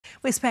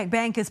Westpac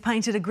Bank has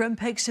painted a grim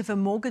picture for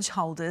mortgage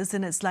holders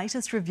in its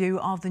latest review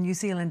of the New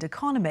Zealand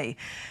economy.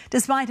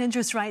 Despite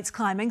interest rates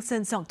climbing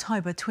since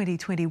October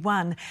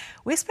 2021,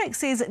 Westpac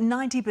says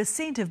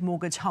 90% of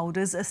mortgage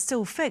holders are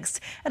still fixed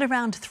at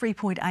around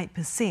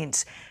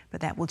 3.8%. But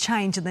that will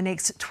change in the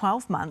next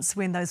 12 months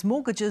when those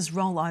mortgages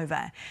roll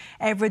over.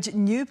 Average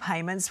new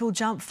payments will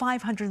jump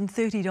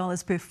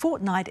 $530 per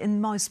fortnight in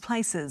most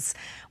places,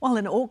 while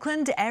in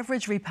Auckland,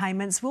 average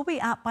repayments will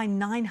be up by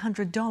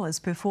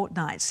 $900 per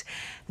fortnight.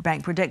 The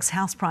bank predicts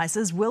house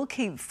prices will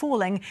keep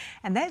falling,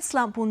 and that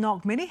slump will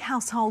knock many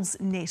households'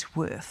 net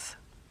worth.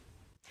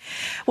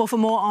 Well, for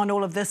more on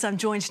all of this, I'm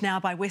joined now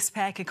by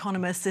Westpac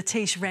economist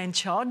Satish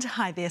Ranchod.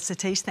 Hi there,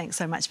 Satish. Thanks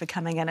so much for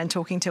coming in and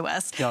talking to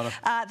us.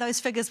 Those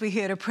figures we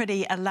heard are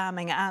pretty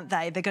alarming, aren't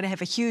they? They're going to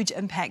have a huge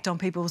impact on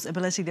people's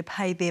ability to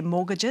pay their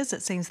mortgages.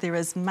 It seems there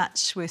is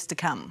much worse to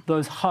come.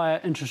 Those higher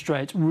interest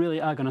rates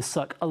really are going to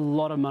suck a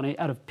lot of money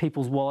out of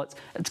people's wallets.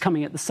 It's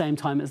coming at the same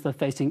time as they're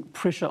facing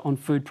pressure on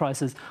food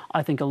prices.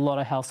 I think a lot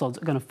of households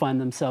are going to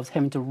find themselves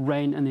having to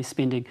rein in their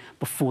spending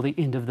before the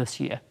end of this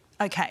year.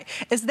 OK.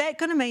 Is that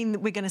going to mean that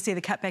we're going to see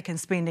the cutback in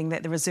spending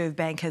that the Reserve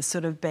Bank has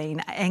sort of been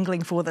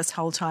angling for this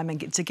whole time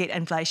and to get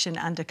inflation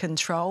under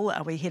control?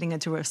 Are we heading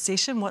into a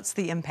recession? What's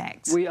the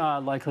impact? We are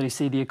likely to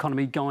see the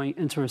economy going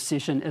into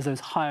recession as those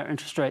higher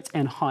interest rates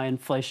and high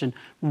inflation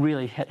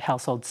really hit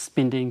household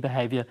spending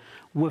behaviour.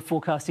 We're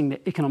forecasting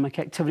that economic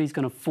activity is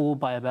going to fall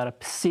by about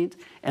 1%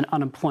 and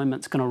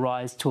unemployment's going to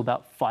rise to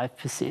about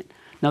 5%.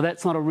 Now,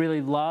 that's not a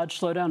really large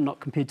slowdown, not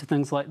compared to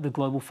things like the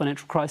global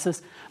financial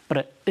crisis, but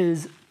it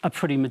is a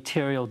pretty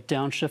material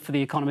downshift for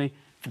the economy.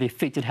 For the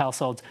affected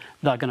households,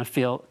 they're going to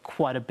feel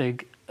quite a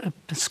big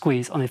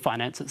squeeze on their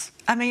finances.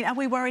 I mean, are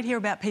we worried here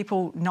about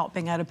people not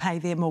being able to pay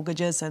their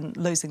mortgages and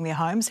losing their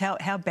homes?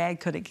 How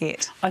bad could it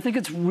get? I think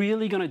it's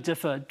really going to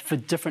differ for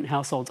different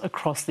households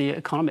across the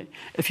economy.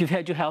 If you've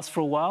had your house for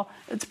a while,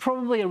 it's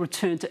probably a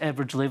return to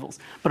average levels.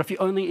 But if you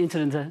only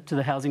entered into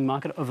the housing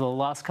market over the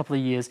last couple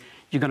of years,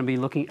 you're going to be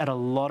looking at a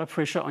lot of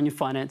pressure on your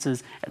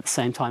finances at the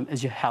same time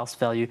as your house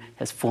value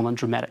has fallen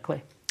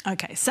dramatically.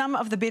 OK, some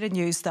of the better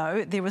news,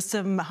 though, there were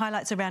some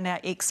highlights around our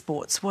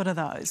exports. What are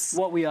those?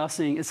 What we are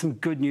seeing is some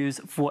good news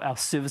for our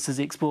services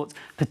exports,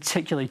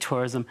 particularly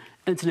tourism.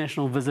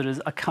 International visitors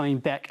are coming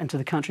back into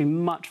the country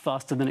much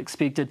faster than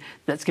expected.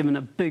 That's given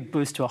a big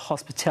boost to our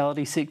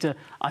hospitality sector.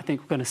 I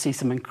think we're going to see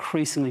some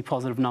increasingly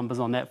positive numbers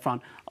on that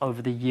front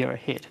over the year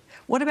ahead.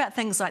 What about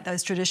things like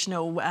those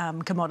traditional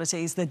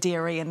commodities, the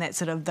dairy and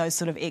those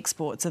sort of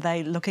exports? Are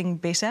they looking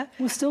better?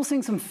 We're still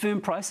seeing some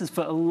firm prices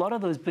for a lot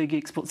of those big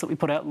exports that we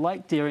put out,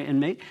 like dairy and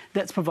meat.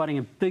 That's providing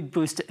a big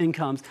boost to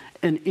incomes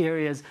in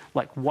areas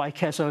like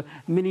Waikato.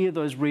 Many of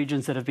those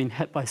regions that have been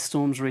hit by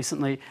storms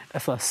recently,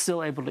 if they're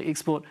still able to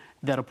export,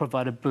 that'll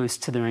provide a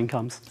boost to their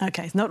incomes.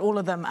 OK, not all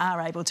of them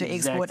are able to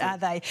export, are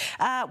they?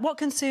 What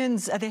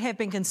concerns, there have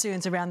been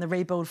concerns around the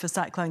rebuild for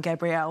Cyclone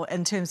Gabrielle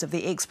in terms of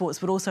the exports,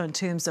 but also in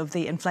terms of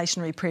the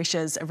inflationary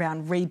pressures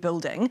around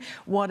rebuilding.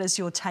 What is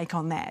your take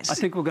on that? I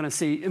think we're going to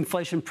see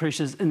inflation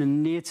pressures in the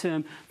near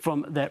term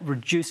from that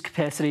reduced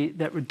capacity,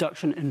 that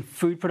reduction in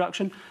food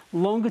production.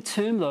 Longer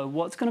term, though,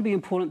 what's going to be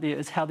important there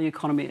is how the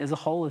economy as a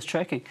whole is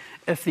tracking.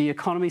 If the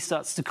economy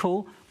starts to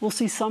cool, we'll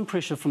see some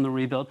pressure from the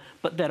rebuild,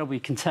 but that'll be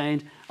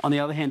contained. On the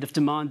other hand, if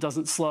demand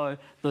doesn't slow,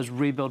 those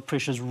rebuild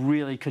pressures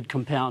really could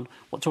compound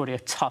what's already a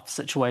tough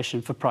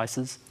situation for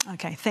prices.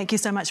 OK, thank you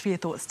so much for your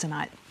thoughts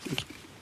tonight. Thank you.